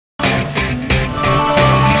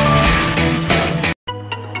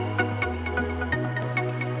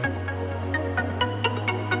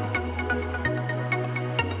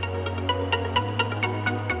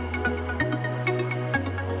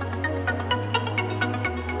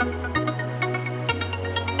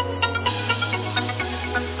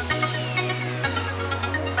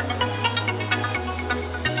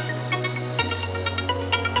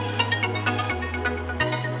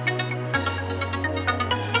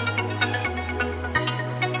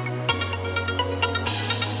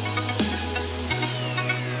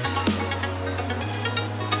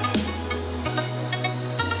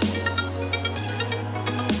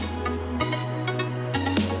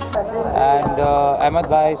अहमद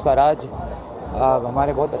भाई स्वराज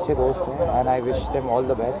हमारे बहुत अच्छे दोस्त हैं and I wish them all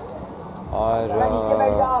the best और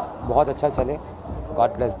बहुत अच्छा चले.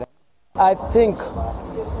 God bless them. I think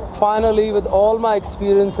finally with all my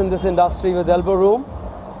experience in this industry with Elbow Room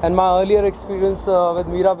and my earlier experience with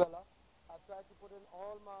Mirabella, I've tried to put in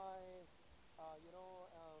all my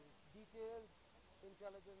details,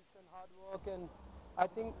 intelligence and hard work, and I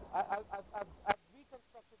think I've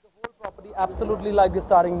reconstructed the whole property absolutely like we're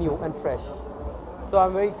starting new and fresh. So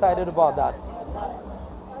I'm very excited about that.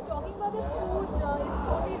 Talking about the food, it's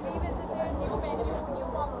totally revisited, new menu, new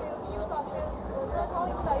cocktails. First, how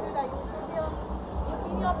excited are you? It's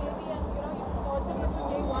been your baby, and you've nurtured it from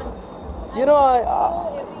day one.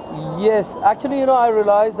 Yes, actually, I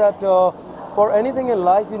realized that for anything in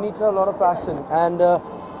life, you need to have a lot of passion, and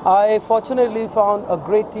I fortunately found a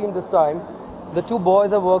great team this time. The two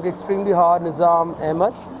boys have worked extremely hard, Nizam,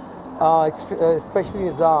 Ahmed, especially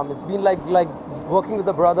Nizam. It's been like working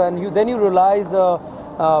with a brother, and then you realize the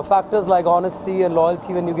factors like honesty and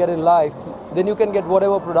loyalty when you get in life. Then you can get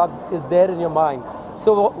whatever product is there in your mind.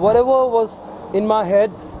 So whatever was in my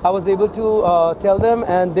head, I was able to tell them,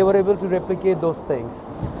 and they were able to replicate those things.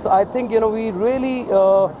 So I think we really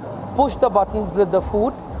pushed the buttons with the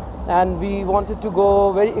food, and we wanted to go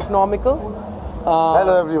very economical.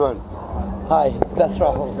 Hello everyone. Hi, that's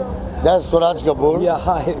Rahul. That's Swaraj Kapoor. Yeah,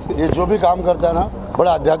 hi. ये जो भी काम करता है ना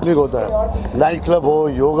बड़ा आध्यात्मिक होता है. नाइट क्लब हो,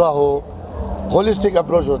 योगा हो, होलिस्टिक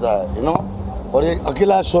अप्रोच होता है और एक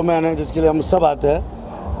अकेला शो मैन है जिसके लिए हम सब आते हैं.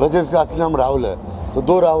 वैसे इसका असली नाम राहुल है, तो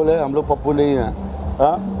दो राहुल है, हम लोग पप्पू नहीं हैं.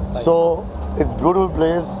 So it's beautiful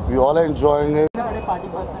place, we all are enjoying it. Party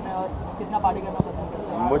पसंद है और कितना पार्टी करना पसंद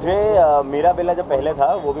करते हैं? मुझे मीराबेला जो पहले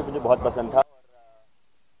था वो भी मुझे बहुत पसंद था.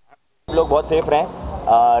 और लोग बहुत सेफ रहें,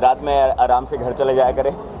 रात में आराम से घर चले जाया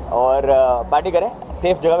करें और पार्टी करें,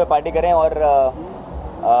 सेफ जगह पे पार्टी करें और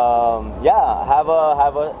have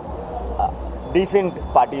a decent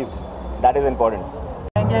parties. That is important.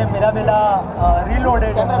 मिराबेला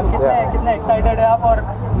reloaded, कितने एक्साइटेड है आप? और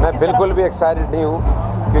मैं बिल्कुल भी एक्साइटेड नहीं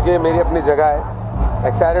हूँ क्योंकि मेरी अपनी जगह है.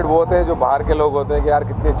 एक्साइटेड वो होते हैं जो बाहर के लोग होते हैं कि यार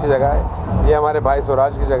कितनी अच्छी जगह है. ये हमारे भाई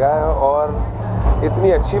स्वराज की जगह है और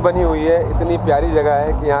इतनी अच्छी बनी हुई है, इतनी प्यारी जगह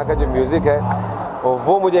है कि यहाँ का जो म्यूज़िक है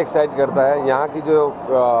वो मुझे एक्साइट करता है. यहाँ की जो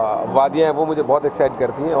वादियाँ हैं वो मुझे बहुत एक्साइट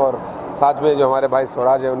करती हैं और साथ में जो हमारे भाई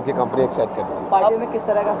स्वराज है उनकी कंपनी एक्साइट करती है. पार्टी में किस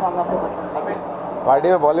तरह का सॉन्ग आपको पसंद है? पार्टी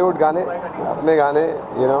में बॉलीवुड गाने, अपने गाने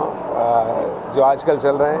जो आजकल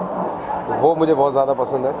चल रहे हैं तो वो मुझे बहुत ज़्यादा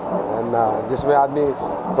पसंद है एंड जिसमें आदमी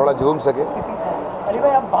थोड़ा झूम सके. अरे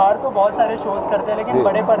भाई, आप बाहर तो बहुत सारे शोज़ करते हैं लेकिन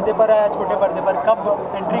बड़े पर्दे पर या छोटे पर्दे पर कब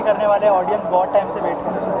एंट्री करने वाले? ऑडियंस बहुत टाइम से वेट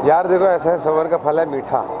कर रही है. यार देखो, ऐसा है, सबर का फल है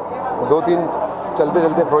मीठा. 2-3 चलते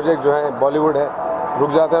चलते प्रोजेक्ट जो है बॉलीवुड है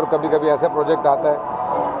रुक जाते हैं और कभी कभी ऐसा प्रोजेक्ट आता है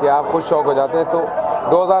कि आप खुद शौक हो जाते हैं. तो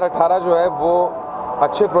 2018 जो है वो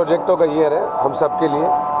अच्छे प्रोजेक्टों का ईयर है हम सब के लिए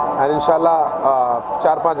एंड इंशाल्लाह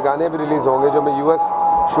 4-5 गाने भी रिलीज़ होंगे जो मैं यूएस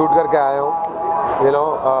शूट करके आया हूँ.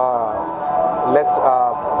 Let's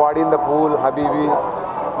party in the pool, Habibi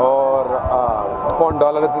और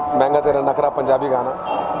 $1 महंगा तेरा नखरा, पंजाबी गाना.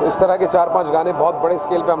 तो इस तरह के 4-5 गाने बहुत बड़े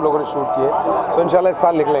स्केल पे हम लोगों ने शूट किए. सो इंशाल्लाह इस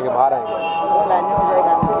साल निकलेंगे, बाहर आएंगे.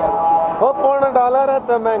 हो $1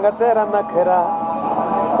 तो महंगा तेरा नखरा,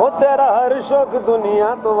 ओ तेरा हर शौक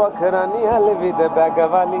दुनिया तो वखरा नी हल भी दे बैग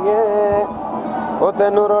वाली है. ओ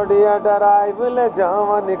तेनू रोडिया ड्राइव ले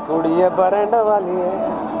जावा नी कुड़िए बरंड वाली है.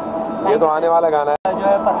 ये तो आने वाला गाना है. जो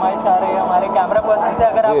है फरमाइश आ रही है हमारे कैमरा पर्सन से,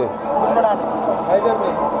 अगर आप गुनगुना दें.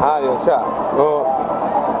 हाँ ये अच्छा. वो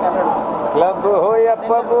क्लब हो या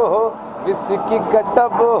पब हो, विस्की का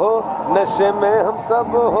टब हो, नशे में हम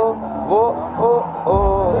सब हो, वो ओ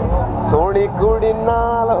सोनी कुड़ी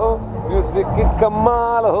नाल हो, म्यूजिक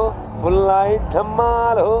कमाल हो, फुल लाइट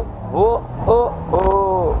धमाल हो, वो ओ.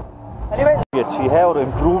 अली भाई, अच्छी है और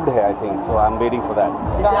इम्प्रूव्ड है. I think so. I am waiting for that.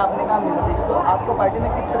 जैसे आपने कहा म्यूजिक, तो आपको पार्टी में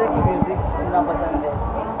किस तरह की म्यूजिक सुनना पसंद है?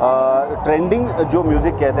 ट्रेंडिंग जो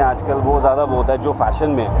म्यूज़िक कहते हैं आजकल वो ज़्यादा वो होता है जो फैशन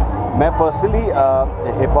में. मैं पर्सनली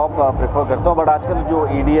हिप हॉप प्रेफर करता हूँ, बट आजकल जो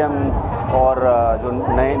EDM और जो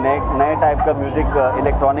नए टाइप का म्यूज़िक,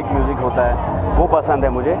 इलेक्ट्रॉनिक म्यूज़िक होता है वो पसंद है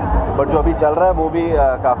मुझे. बट जो अभी चल रहा है वो भी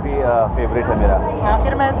काफ़ी फेवरेट है मेरा.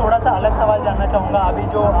 आखिर मैं थोड़ा सा अलग सवाल जानना चाहूँगा. अभी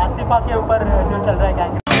जो आसिफा के ऊपर जो चल रहा है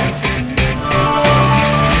गैंग